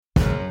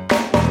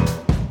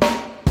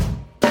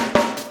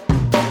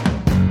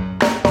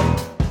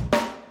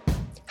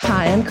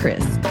and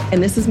Chris,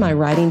 and this is my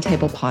Writing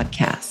Table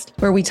podcast,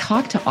 where we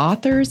talk to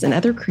authors and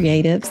other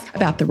creatives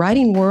about the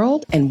writing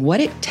world and what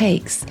it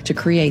takes to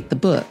create the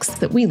books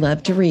that we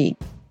love to read.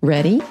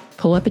 Ready?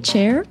 Pull up a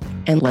chair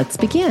and let's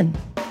begin.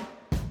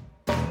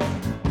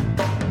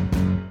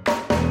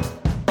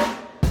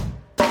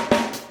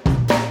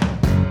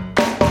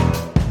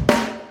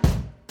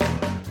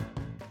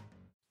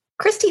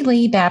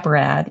 Leigh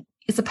Babirad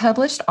is a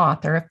published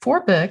author of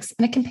 4 books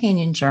and a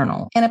companion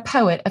journal, and a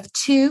poet of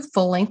 2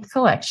 full-length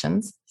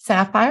collections,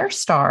 Sapphire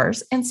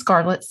Stars and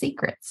Scarlet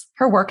Secrets.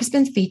 Her work has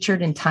been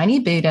featured in Tiny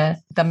Buddha,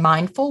 The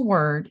Mindful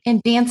Word,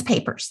 and Dance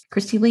Papers.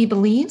 Christie Leigh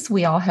believes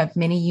we all have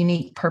many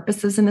unique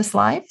purposes in this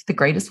life, the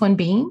greatest one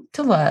being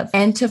to love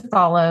and to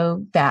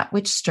follow that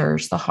which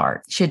stirs the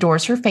heart. She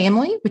adores her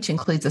family, which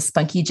includes a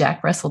spunky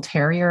Jack Russell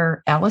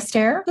Terrier,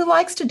 Alistair, who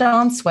likes to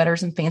don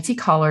sweaters and fancy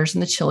collars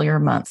in the chillier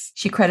months.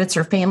 She credits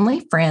her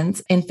family,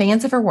 friends, and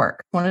fans of her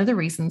work. One of the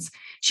reasons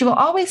she will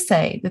always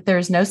say that there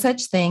is no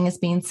such thing as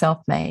being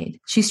self-made.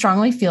 She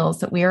strongly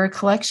feels that we are a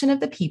collection of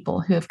the people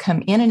who have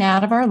come in and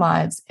out of our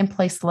lives and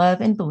placed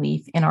love and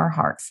belief in our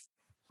hearts.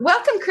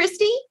 Welcome,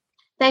 Christie.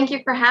 Thank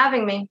you for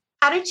having me.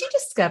 How did you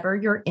discover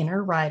your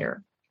inner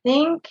writer? I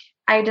think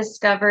I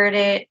discovered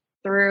it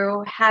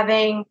through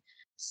having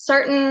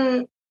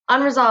certain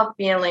unresolved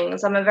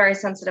feelings. I'm a very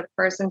sensitive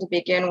person to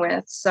begin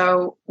with.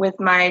 So with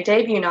my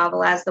debut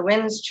novel, As the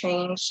Winds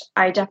Change,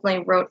 I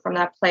definitely wrote from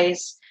that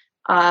place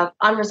of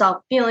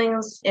unresolved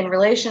feelings in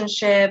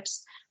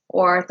relationships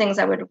or things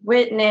I would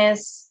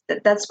witness.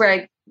 That's where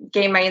I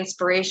gain my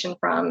inspiration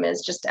from,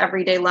 is just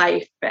everyday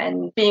life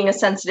and being a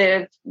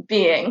sensitive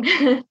being.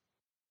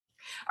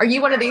 Are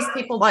you one of these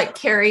people like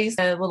carries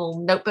a little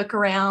notebook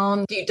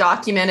around? Do you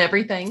document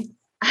everything?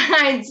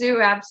 I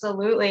do,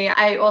 absolutely.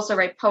 I also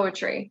write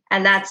poetry,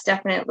 and that's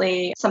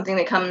definitely something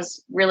that comes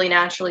really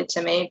naturally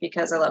to me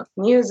because I love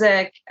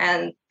music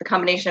and the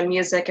combination of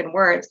music and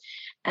words.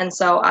 And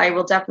so I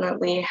will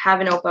definitely have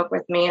a notebook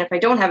with me. And if I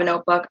don't have a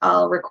notebook,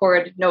 I'll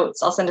record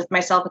notes. I'll send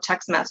myself a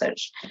text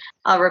message.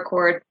 I'll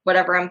record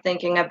whatever I'm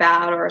thinking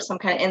about, or some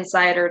kind of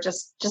insight, or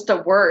just a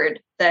word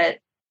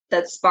that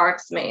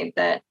sparks me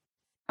that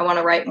I want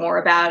to write more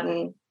about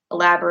and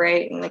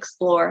elaborate and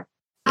explore.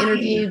 I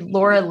interviewed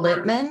Laura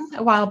Littman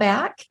a while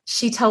back.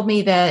 She told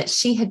me that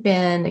she had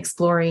been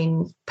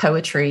exploring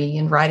poetry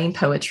and writing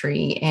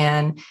poetry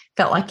and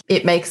felt like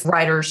it makes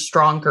writers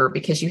stronger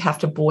because you have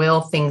to boil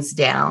things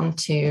down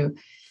to,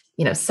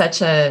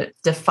 such a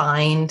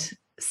defined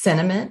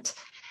sentiment.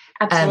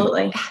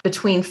 Absolutely.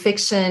 Between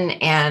fiction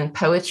and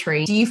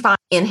poetry, do you find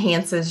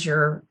enhances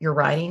your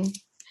writing?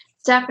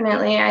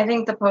 Definitely. I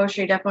think the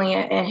poetry definitely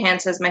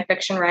enhances my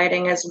fiction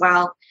writing as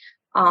well.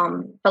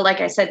 But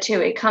like I said,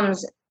 too, it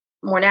comes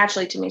more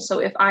naturally to me. So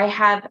if I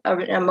have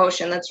an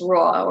emotion that's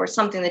raw or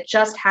something that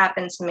just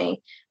happened to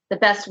me, the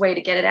best way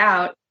to get it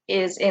out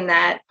is in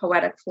that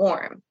poetic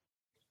form.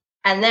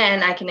 And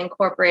then I can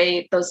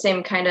incorporate those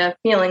same kind of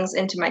feelings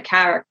into my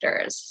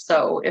characters.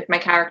 So if my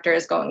character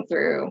is going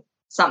through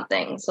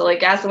something, so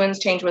like As the Winds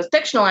Change was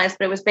fictionalized,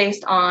 but it was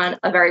based on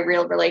a very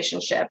real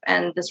relationship,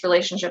 and this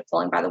relationship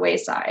falling by the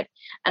wayside.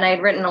 And I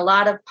had written a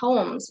lot of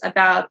poems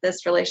about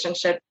this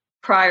relationship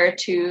prior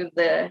to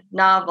the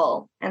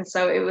novel. And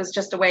so it was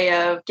just a way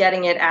of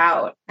getting it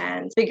out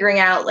and figuring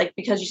out,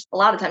 because a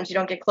lot of times you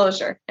don't get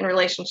closure in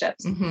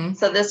relationships. Mm-hmm.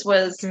 So this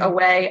was a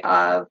way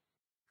of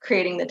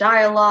creating the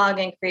dialogue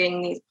and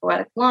creating these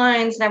poetic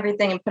lines and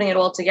everything and putting it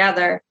all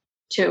together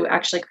to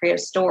actually create a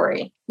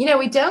story.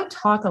 We don't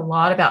talk a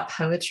lot about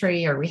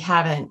poetry, or we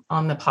haven't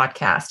on the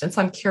podcast. And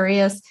so I'm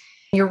curious,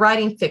 you're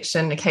writing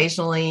fiction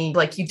occasionally,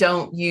 you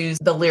don't use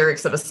the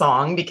lyrics of a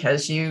song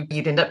because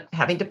you'd end up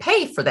having to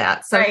pay for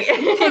that. So right.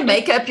 You can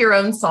make up your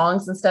own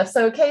songs and stuff.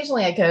 So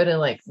occasionally I go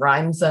to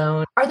Rhyme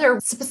Zone. Are there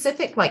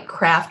specific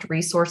craft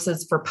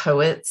resources for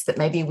poets that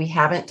maybe we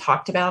haven't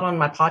talked about on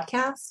my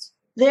podcast?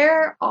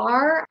 There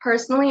are.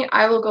 Personally,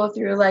 I will go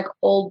through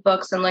old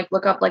books and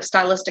look up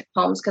stylistic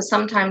poems, because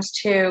sometimes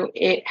too,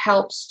 it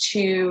helps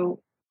to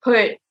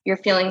put your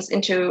feelings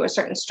into a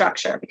certain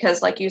structure,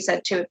 because like you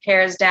said too, it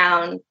pairs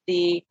down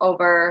the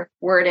over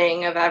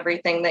wording of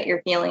everything that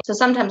you're feeling. So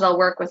sometimes I'll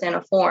work within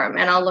a form,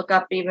 and I'll look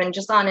up, even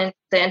just on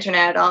the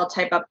internet, I'll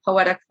type up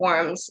poetic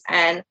forms,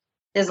 and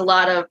there's a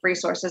lot of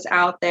resources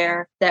out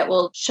there that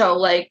will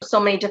show so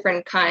many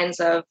different kinds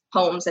of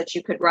poems that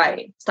you could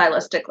write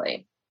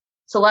stylistically.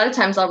 So a lot of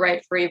times I'll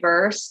write free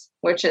verse,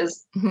 which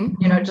is,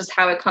 just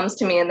how it comes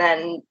to me, and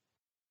then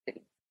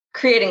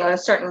creating a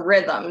certain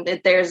rhythm.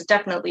 There's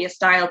definitely a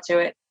style to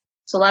it.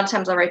 So a lot of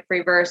times I'll write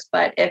free verse,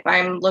 but if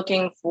I'm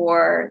looking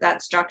for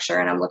that structure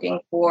and I'm looking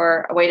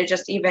for a way to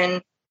just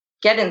even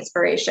get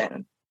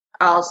inspiration,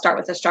 I'll start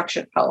with a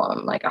structured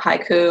poem, like a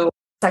haiku. I was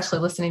actually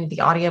listening to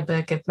the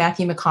audiobook of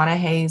Matthew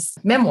McConaughey's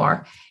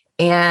memoir,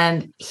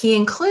 and he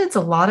includes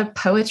a lot of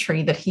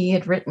poetry that he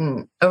had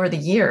written over the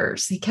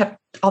years. He kept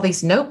all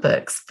these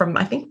notebooks from,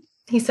 I think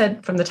he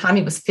said, from the time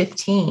he was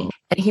 15.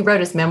 And he wrote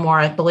his memoir,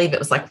 I believe it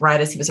was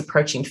right as he was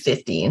approaching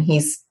 50. And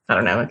he's, I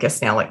don't know, I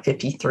guess now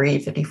 53,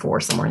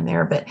 54, somewhere in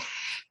there. But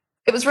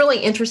it was really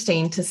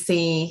interesting to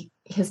see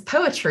his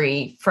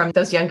poetry from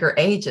those younger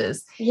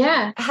ages.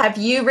 Yeah. Have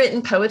you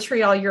written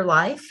poetry all your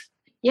life?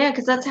 Yeah,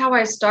 because that's how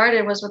I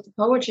started, was with the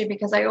poetry,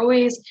 because I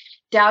always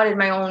doubted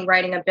my own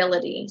writing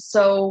ability.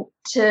 So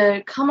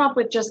to come up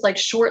with just like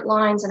short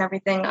lines and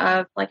everything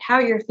of like how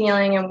you're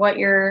feeling and what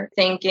you're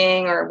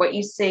thinking or what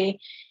you see,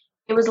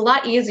 it was a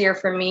lot easier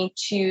for me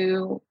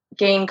to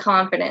gain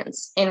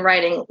confidence in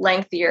writing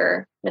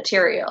lengthier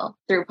material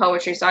through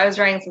poetry. So I was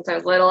writing since I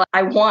was little.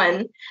 I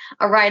won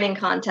a writing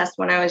contest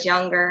when I was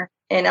younger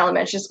in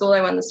elementary school.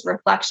 I won this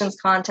reflections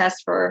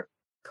contest for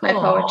my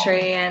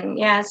poetry. And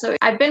yeah, so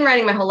I've been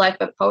writing my whole life,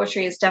 but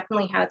poetry is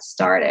definitely how it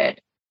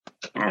started.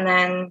 And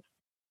then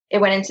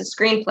it went into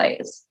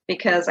screenplays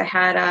because I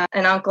had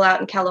an uncle out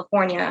in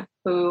California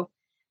who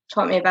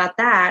taught me about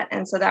that.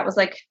 And so that was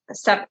like a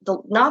step. The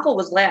novel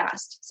was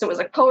last. So it was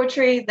like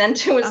poetry, then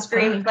to a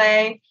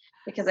screenplay,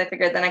 because I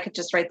figured then I could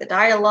just write the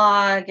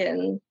dialogue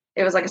and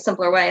it was like a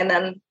simpler way. And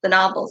then the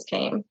novels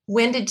came.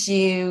 When did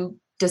you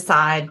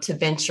decide to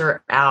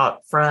venture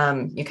out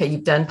from, okay,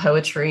 you've done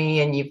poetry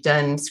and you've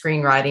done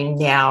screenwriting.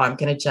 Now I'm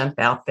going to jump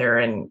out there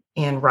and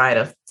write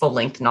a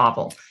full-length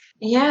novel?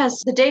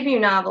 Yes, the debut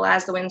novel,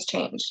 As the Winds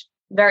Change,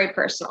 very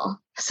personal.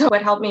 So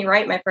what helped me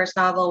write my first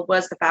novel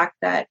was the fact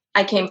that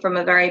I came from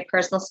a very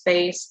personal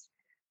space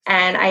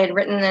and I had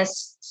written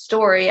this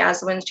story,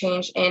 As the Winds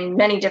Change, in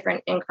many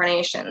different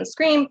incarnations: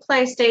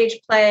 screenplay, stage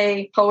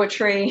play,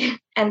 poetry.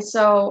 And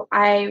so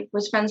I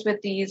was friends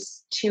with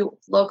these two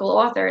local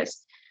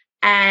authors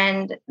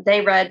and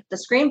they read the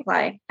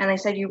screenplay and they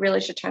said, you really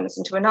should turn this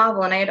into a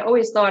novel. And I had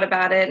always thought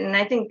about it. And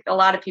I think a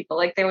lot of people,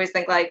 like, they always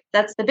think like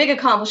that's the big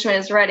accomplishment,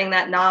 is writing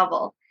that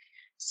novel.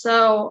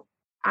 So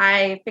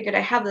I figured I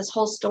have this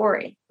whole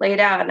story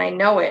laid out and I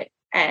know it.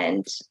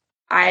 And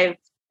I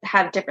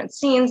have different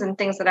scenes and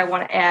things that I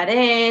want to add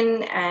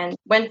in, and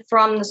went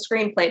from the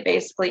screenplay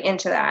basically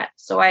into that.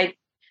 So I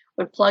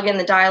would plug in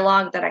the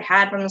dialogue that I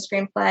had from the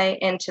screenplay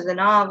into the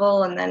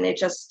novel. And then it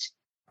just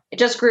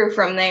grew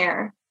from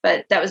there.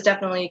 But that was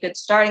definitely a good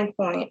starting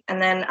point. And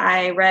then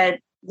I read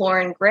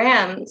Lauren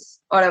Graham's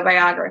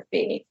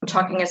autobiography,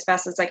 Talking as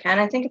Fast as I Can,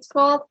 I think it's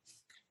called.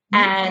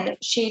 And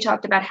she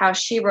talked about how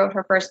she wrote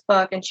her first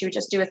book and she would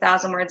just do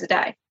 1,000 words a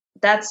day.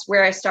 That's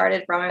where I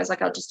started from. I was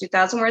like, I'll just do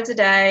 1,000 words a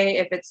day.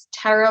 If it's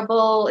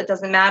terrible, it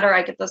doesn't matter.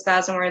 I get those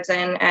 1,000 words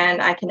in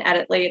and I can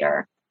edit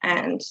later.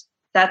 And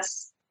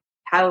that's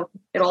how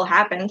it all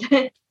happened.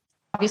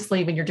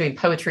 Obviously, when you're doing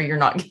poetry, you're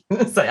not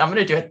going to say, I'm going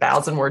to do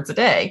 1,000 words a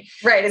day.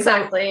 Right,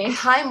 exactly. So,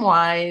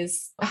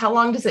 time-wise, how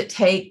long does it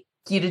take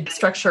you to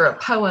structure a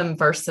poem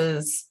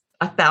versus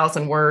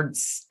 1,000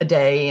 words a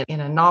day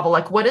in a novel?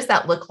 Like, what does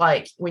that look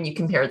like when you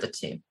compare the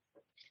two?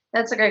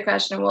 That's a great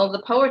question. Well,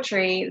 the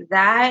poetry,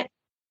 that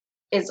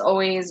is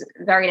always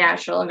very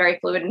natural and very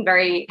fluid and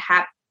very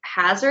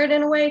haphazard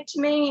in a way to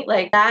me.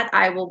 Like, that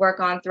I will work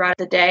on throughout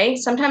the day.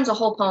 Sometimes a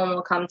whole poem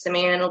will come to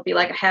me and it'll be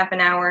like a half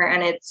an hour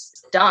and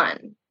it's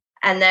done.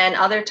 And then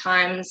other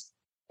times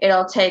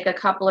it'll take a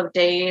couple of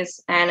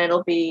days and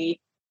it'll be,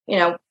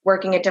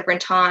 working at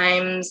different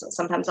times.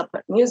 Sometimes I'll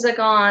put music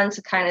on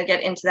to kind of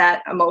get into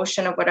that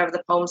emotion of whatever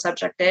the poem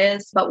subject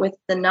is. But with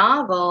the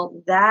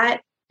novel,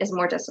 that is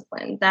more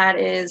disciplined. That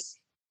is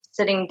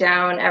sitting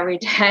down every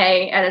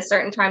day at a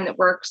certain time that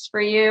works for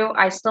you.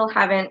 I still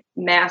haven't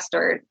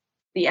mastered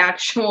the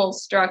actual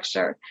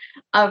structure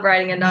of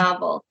writing a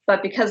novel,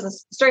 but because the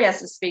story has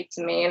to speak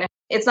to me, and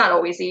it's not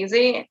always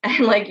easy,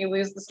 and like you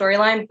lose the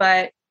storyline,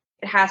 but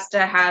it has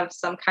to have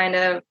some kind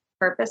of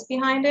purpose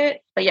behind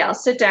it. But yeah, I'll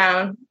sit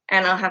down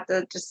and I'll have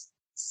to just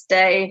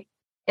stay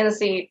in the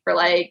seat for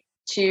like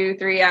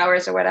 2-3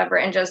 hours or whatever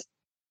and just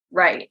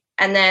write.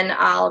 And then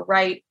I'll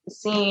write the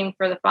scene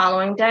for the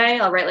following day.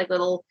 I'll write like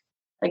little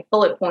like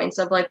bullet points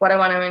of like what I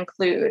want to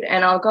include.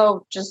 And I'll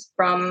go just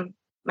from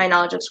my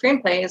knowledge of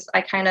screenplays, I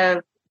kind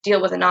of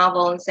deal with a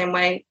novel in the same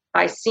way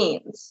by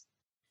scenes.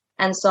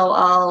 And so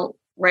I'll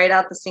write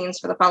out the scenes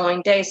for the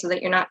following day so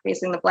that you're not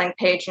facing the blank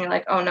page and you're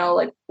like, oh no,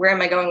 like, where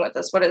am I going with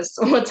this?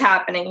 What's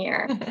happening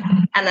here?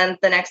 And then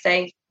the next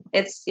day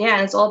it's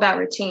all about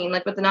routine.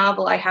 Like with the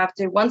novel, I have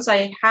to, once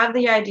I have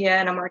the idea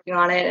and I'm working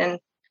on it and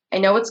I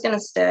know it's going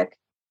to stick,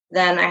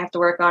 then I have to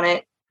work on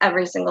it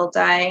every single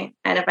day.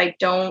 And if I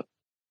don't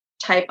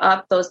type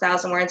up those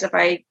 1,000 words, if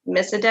I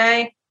miss a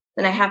day,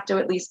 then I have to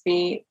at least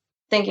be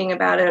thinking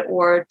about it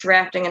or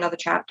drafting another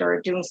chapter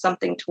or doing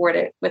something toward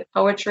it. With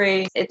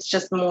poetry, it's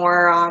just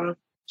more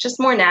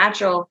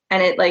natural,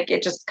 and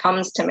it just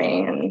comes to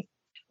me. And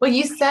well,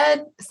 you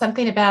said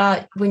something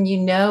about when you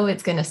know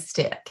it's going to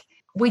stick.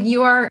 When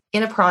you are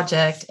in a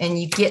project and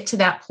you get to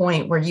that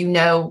point where you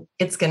know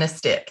it's going to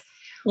stick,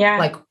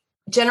 like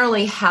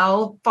generally,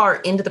 how far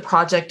into the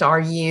project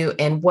are you,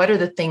 and what are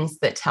the things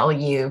that tell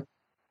you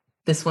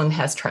this one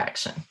has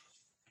traction?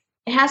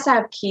 It has to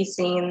have key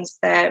scenes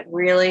that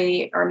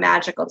really are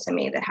magical to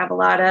me, that have a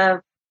lot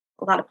of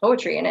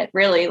poetry in it,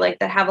 really, like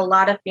that have a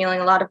lot of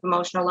feeling, a lot of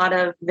emotion, a lot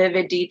of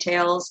vivid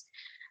details,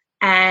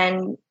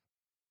 and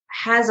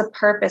has a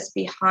purpose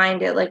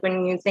behind it. Like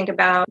when you think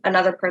about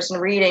another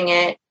person reading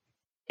it,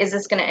 is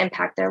this going to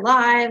impact their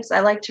lives? I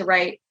like to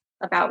write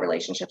about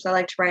relationships. I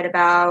like to write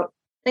about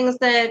things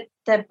that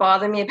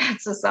bother me about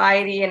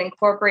society and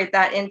incorporate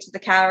that into the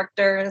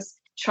characters,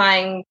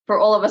 trying for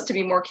all of us to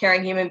be more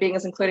caring human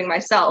beings, including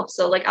myself.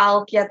 So like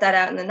I'll get that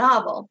out in the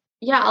novel.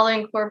 Yeah, I'll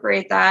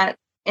incorporate that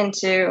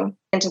into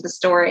the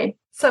story.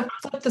 So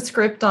flip the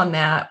script on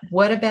that.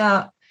 What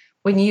about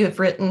when you have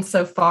written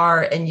so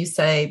far and you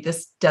say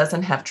this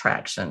doesn't have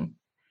traction?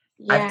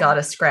 Yeah. I've got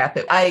to scrap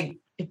it. I've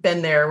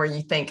been there where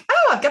you think,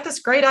 oh, I've got this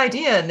great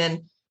idea. And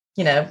then,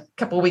 a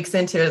couple of weeks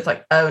into it, it's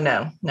like, oh,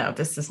 no,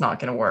 this is not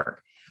going to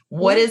work.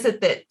 What is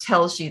it that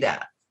tells you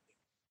that?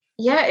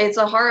 Yeah, it's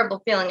a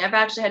horrible feeling. I've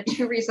actually had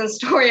 2 recent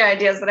story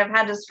ideas that I've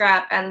had to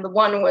scrap. And the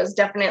one was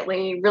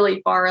definitely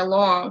really far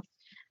along.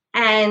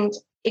 And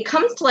it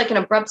comes to like an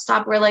abrupt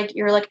stop where like,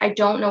 you're like, I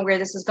don't know where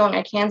this is going.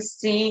 I can't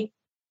see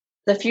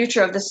the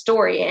future of the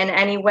story in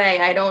any way.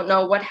 I don't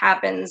know what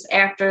happens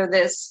after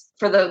this.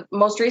 For the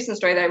most recent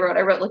story that I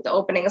wrote like the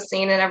opening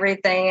scene and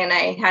everything, and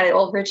I had it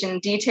all rich in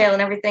detail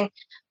and everything.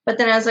 But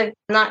then I was like,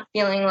 not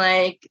feeling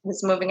like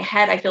this moving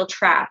ahead. I feel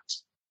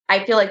trapped.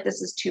 I feel like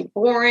this is too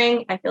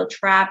boring. I feel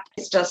trapped.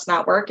 It's just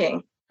not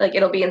working. Like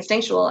it'll be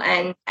instinctual.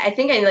 And I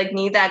think I like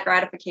need that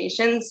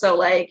gratification. So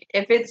like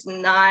if it's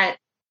not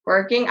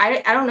working,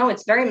 I don't know.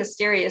 It's very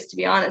mysterious, to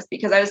be honest,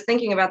 because I was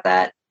thinking about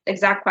that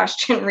exact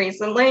question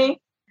recently.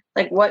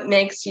 Like what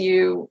makes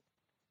you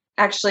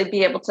actually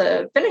be able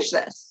to finish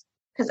this?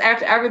 Because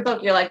after every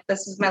book, you're like,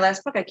 this is my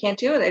last book. I can't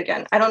do it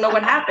again. I don't know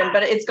what happened,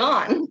 but it's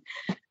gone.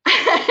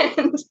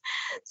 And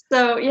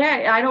so,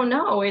 yeah, I don't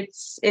know.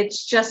 It's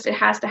just, it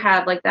has to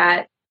have like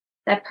that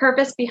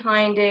purpose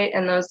behind it.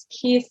 And those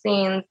key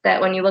scenes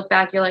that when you look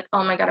back, you're like,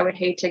 oh my God, I would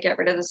hate to get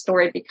rid of the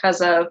story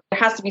because of, there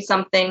has to be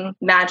something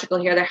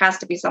magical here. There has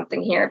to be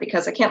something here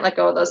because I can't let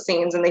go of those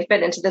scenes and they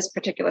fit into this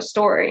particular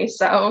story.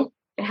 So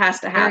it has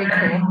to happen.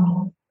 Very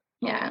cool.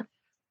 Yeah.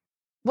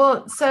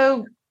 Well,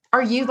 so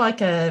are you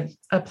like a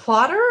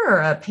plotter or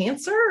a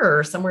pantser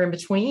or somewhere in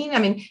between? I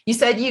mean, you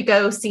said you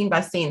go scene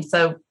by scene.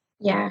 So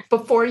yeah,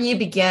 before you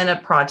begin a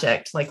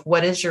project, like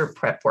what does your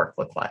prep work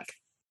look like?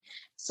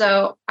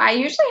 So I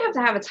usually have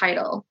to have a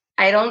title.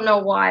 I don't know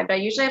why, but I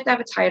usually have to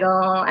have a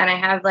title and I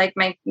have like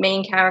my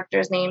main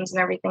characters' names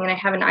and everything. And I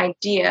have an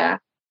idea.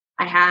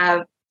 I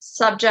have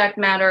subject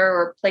matter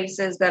or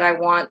places that I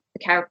want the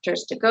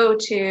characters to go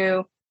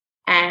to.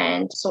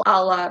 And so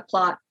I'll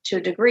plot to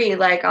a degree,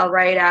 like I'll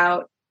write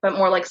out, but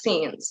more like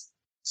scenes.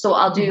 So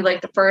I'll do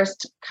like the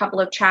first couple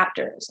of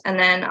chapters and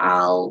then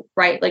I'll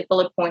write like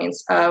bullet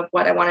points of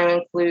what I want to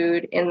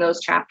include in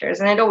those chapters.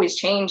 And it always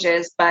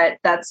changes, but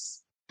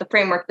that's the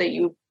framework that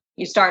you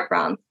start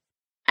from.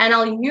 And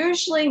I'll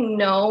usually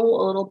know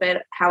a little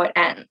bit how it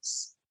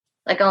ends.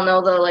 Like I'll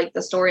know the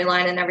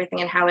storyline and everything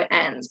and how it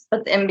ends.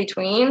 But in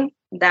between,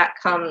 that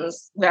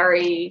comes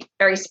very,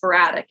 very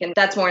sporadic and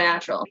that's more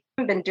natural.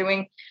 I've been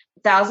doing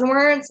 1,000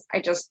 words. I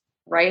just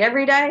write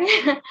every day.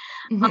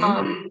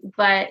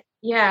 But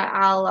yeah,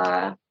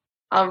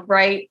 I'll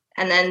write.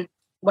 And then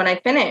when I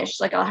finish,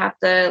 like I'll have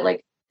to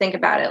like think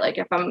about it. Like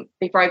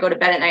before I go to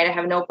bed at night, I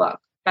have a notebook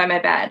by my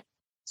bed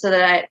so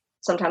that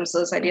sometimes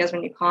those ideas,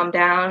 when you calm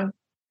down,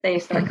 they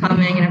start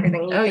coming and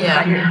everything.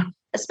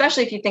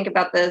 Especially if you think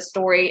about the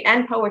story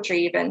and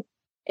poetry, even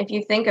if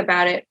you think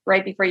about it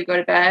right before you go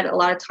to bed, a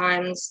lot of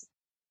times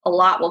a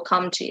lot will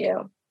come to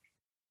you.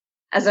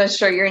 As I'm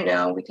sure you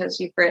know, because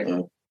you've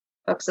written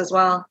books as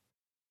well.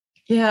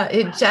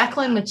 Yeah,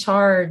 Jacqueline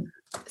Machard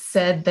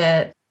said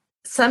that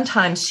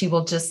sometimes she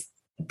will just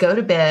go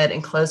to bed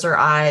and close her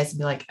eyes and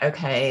be like,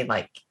 okay,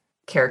 like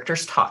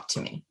characters talk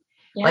to me,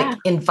 like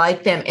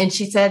invite them. And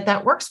she said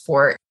that works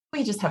for her.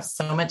 We just have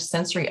so much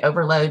sensory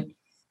overload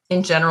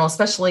in general,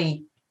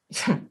 especially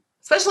in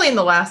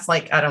the last,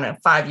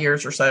 5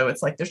 years or so.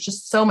 It's like, there's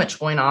just so much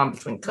going on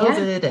between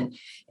COVID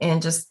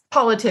and just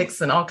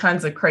politics and all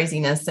kinds of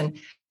craziness. And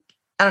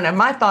I don't know,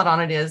 my thought on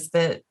it is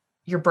that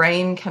your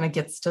brain kind of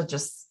gets to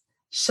just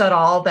shut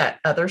all that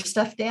other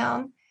stuff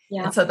down.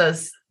 Yeah. And so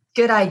those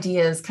good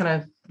ideas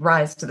kind of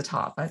rise to the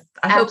top.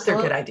 I hope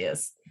they're good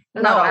ideas.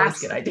 They're not always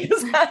good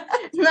ideas.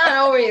 Not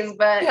always,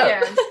 but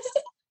yeah.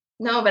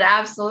 No, but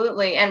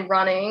absolutely. And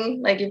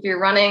running, like if you're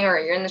running or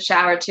you're in the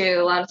shower too,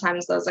 a lot of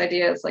times those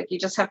ideas, like you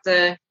have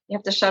to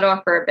shut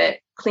off for a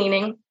bit.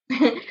 Cleaning.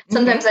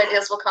 Sometimes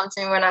ideas will come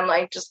to me when I'm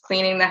like just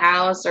cleaning the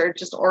house or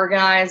just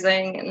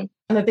organizing. And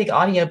I'm a big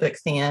audiobook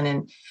fan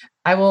and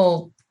I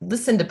will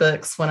listen to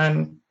books when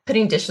I'm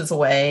putting dishes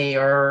away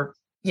or,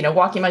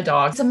 walking my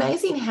dog. It's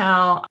amazing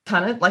how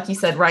kind of, like you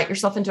said, write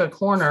yourself into a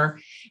corner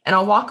and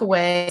I'll walk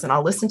away and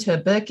I'll listen to a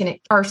book and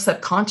our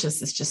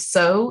subconscious is just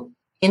so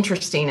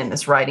interesting in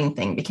this writing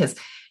thing because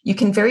you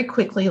can very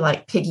quickly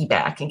like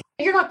piggyback and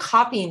you're not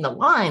copying the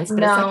lines, but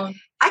it's like,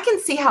 I can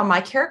see how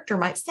my character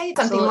might say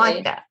something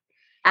like that.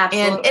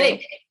 Absolutely. And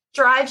it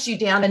drives you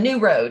down a new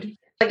road.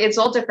 Like it's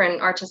all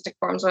different artistic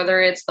forms, whether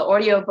it's the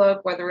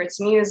audiobook, whether it's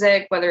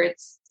music, whether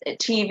it's a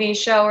TV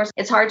show, or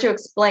it's hard to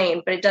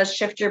explain, but it does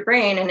shift your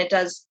brain and it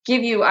does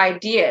give you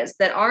ideas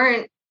that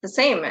aren't the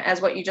same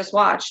as what you just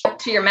watched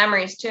to your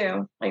memories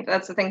too. Like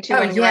that's the thing too.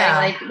 When you're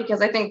writing, like,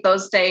 because I think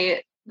those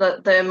stay,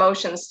 the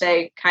emotions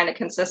stay kind of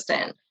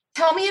consistent.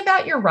 Tell me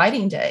about your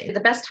writing day. The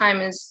best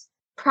time is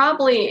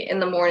probably in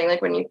the morning,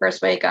 like when you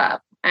first wake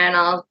up, and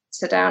I'll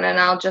sit down and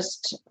I'll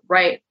just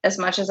write as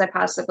much as I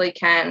possibly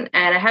can.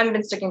 And I haven't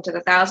been sticking to the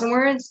 1,000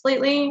 words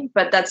lately,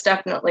 but that's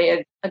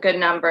definitely a good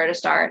number to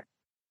start.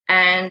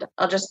 And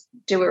I'll just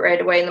do it right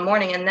away in the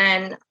morning and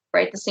then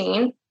write the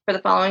scene for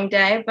the following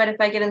day. But if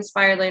I get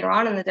inspired later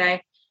on in the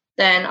day,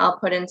 then I'll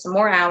put in some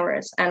more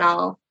hours and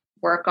I'll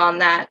work on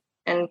that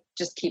and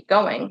just keep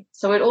going.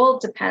 So it all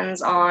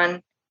depends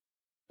on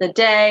the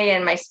day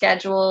and my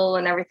schedule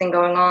and everything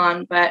going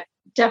on. But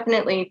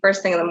definitely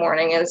first thing in the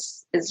morning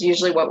is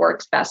usually what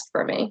works best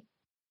for me.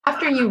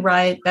 After you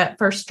write that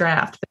first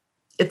draft,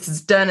 it's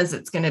as done as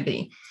it's going to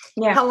be.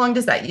 Yeah. How long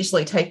does that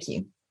usually take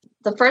you?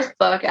 The first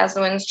book, As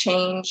the Winds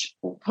Change,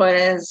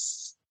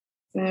 was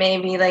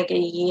maybe like a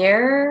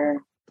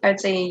year. I'd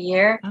say a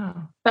year. Oh.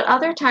 But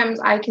other times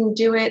I can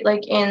do it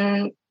like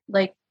in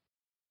like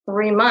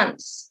 3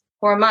 months,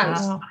 4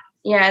 months. Wow.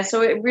 Yeah.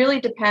 So it really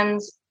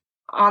depends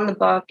on the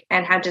book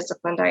and how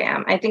disciplined I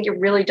am. I think it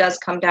really does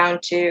come down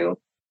to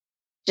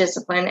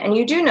discipline. And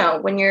you do know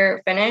when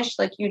you're finished,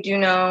 like you do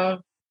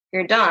know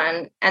you're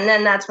done. And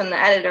then that's when the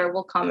editor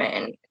will come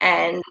in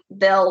and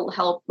they'll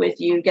help with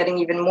you getting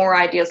even more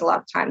ideas a lot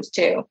of times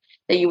too,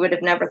 that you would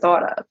have never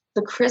thought of.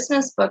 The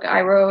Christmas book,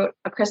 I wrote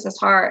A Christmas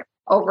Heart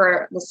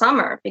over the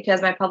summer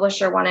because my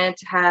publisher wanted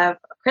to have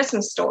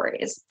Christmas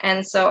stories.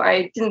 And so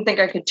I didn't think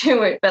I could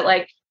do it, but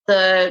like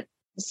the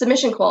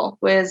submission call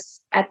was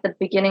at the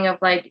beginning of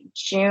like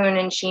June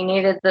and she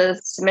needed the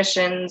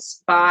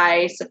submissions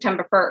by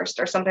September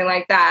 1st or something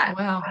like that.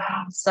 Wow.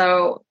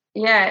 So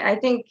yeah, I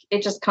think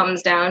it just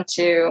comes down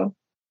to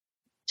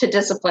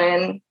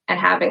discipline and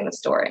having the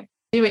story.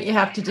 Do what you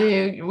have to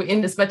do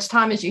in as much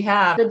time as you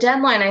have. The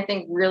deadline, I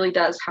think, really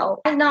does help.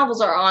 And novels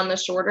are on the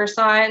shorter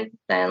side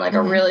than like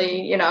a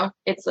really,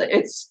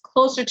 it's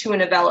closer to a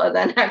novella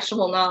than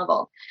actual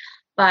novel.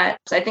 But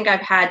I think I've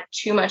had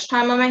too much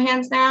time on my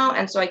hands now.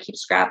 And so I keep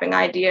scrapping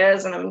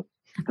ideas and I'm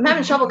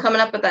having trouble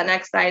coming up with that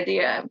next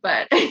idea,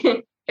 but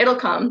it'll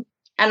come.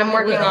 And I'm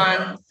working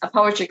on a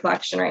poetry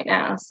collection right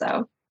now.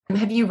 So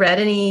have you read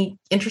any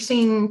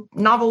interesting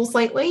novels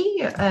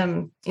lately?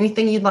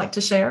 Anything you'd like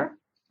to share?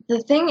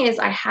 The thing is,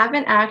 I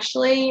haven't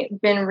actually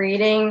been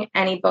reading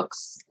any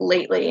books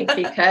lately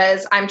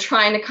because I'm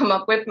trying to come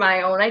up with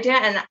my own idea.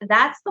 And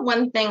that's the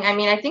one thing. I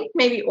mean, I think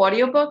maybe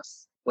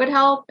audiobooks would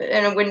help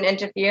and it wouldn't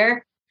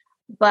interfere.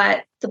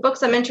 But the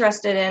books I'm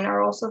interested in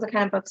are also the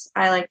kind of books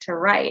I like to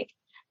write.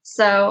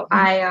 So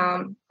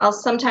I'll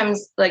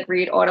sometimes like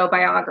read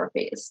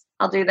autobiographies.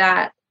 I'll do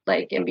that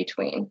like in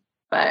between.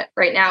 But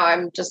right now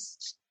I'm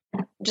just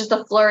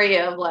a flurry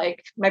of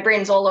like my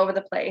brain's all over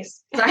the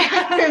place. So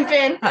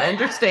I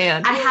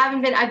understand.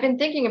 I've been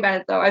thinking about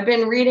it though. I've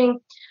been reading.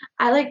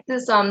 I like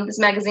this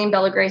magazine,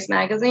 Bella Grace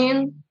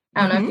magazine.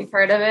 I don't know if you've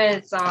heard of it.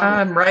 It's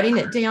I'm writing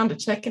it down to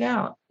check it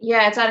out.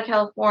 Yeah, it's out of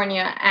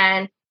California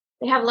and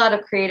they have a lot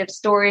of creative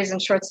stories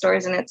and short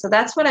stories in it. So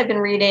that's what I've been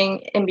reading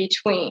in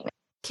between.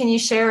 Can you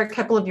share a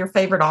couple of your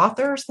favorite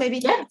authors, maybe?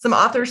 Yeah. Some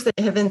authors that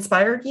have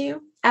inspired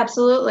you?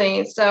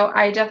 Absolutely. So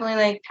I definitely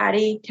like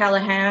Patty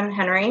Callahan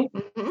Henry,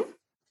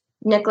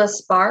 Nicholas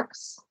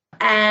Sparks,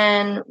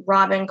 and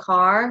Robin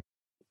Carr.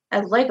 I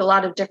like a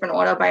lot of different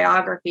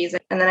autobiographies.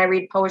 And then I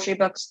read poetry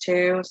books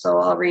too. So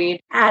I'll read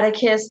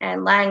Atticus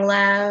and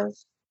Langlev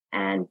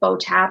and Bo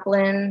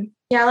Taplin.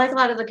 Yeah, I like a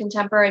lot of the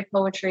contemporary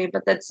poetry,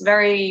 but that's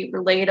very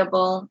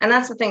relatable. And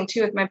that's the thing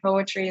too with my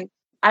poetry.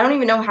 I don't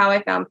even know how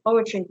I found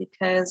poetry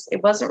because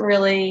it wasn't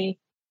really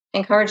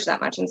encouraged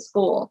that much in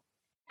school.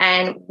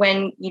 And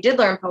when you did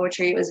learn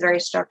poetry, it was very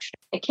structured.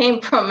 It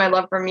came from my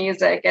love for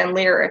music and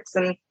lyrics,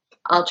 and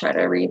I'll try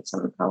to read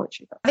some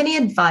poetry books. Any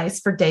advice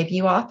for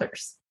debut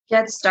authors?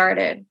 Get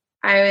started.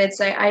 I would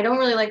say I don't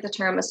really like the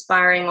term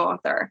aspiring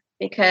author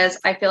because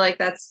I feel like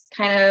that's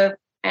kind of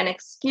an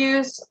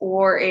excuse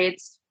or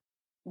it's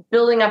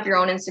building up your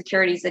own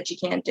insecurities that you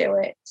can't do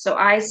it. So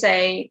I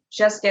say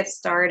just get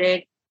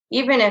started.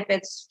 Even if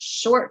it's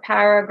short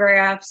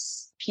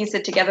paragraphs, piece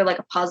it together like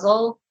a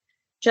puzzle,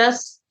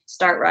 just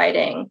start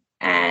writing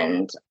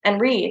and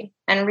read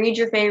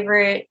your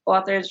favorite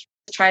authors.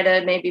 Try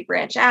to maybe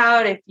branch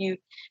out if you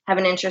have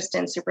an interest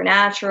in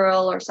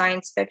supernatural or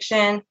science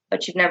fiction,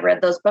 but you've never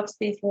read those books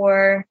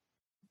before.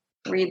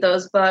 Read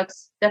those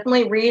books.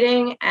 Definitely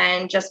reading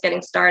and just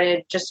getting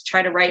started. Just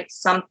try to write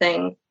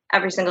something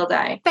every single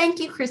day. Thank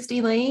you,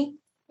 Christie Leigh.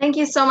 Thank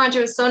you so much.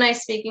 It was so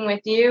nice speaking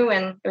with you,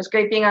 and it was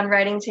great being on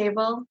Writing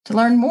Table. To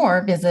learn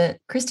more,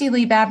 visit Christie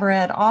Leigh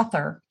Babirad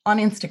Author on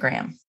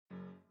Instagram.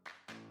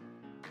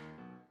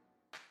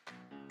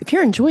 If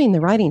you're enjoying the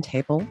Writing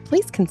Table,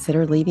 please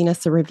consider leaving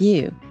us a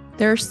review.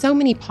 There are so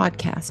many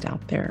podcasts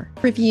out there.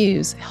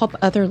 Reviews help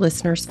other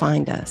listeners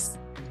find us.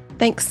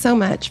 Thanks so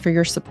much for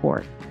your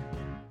support.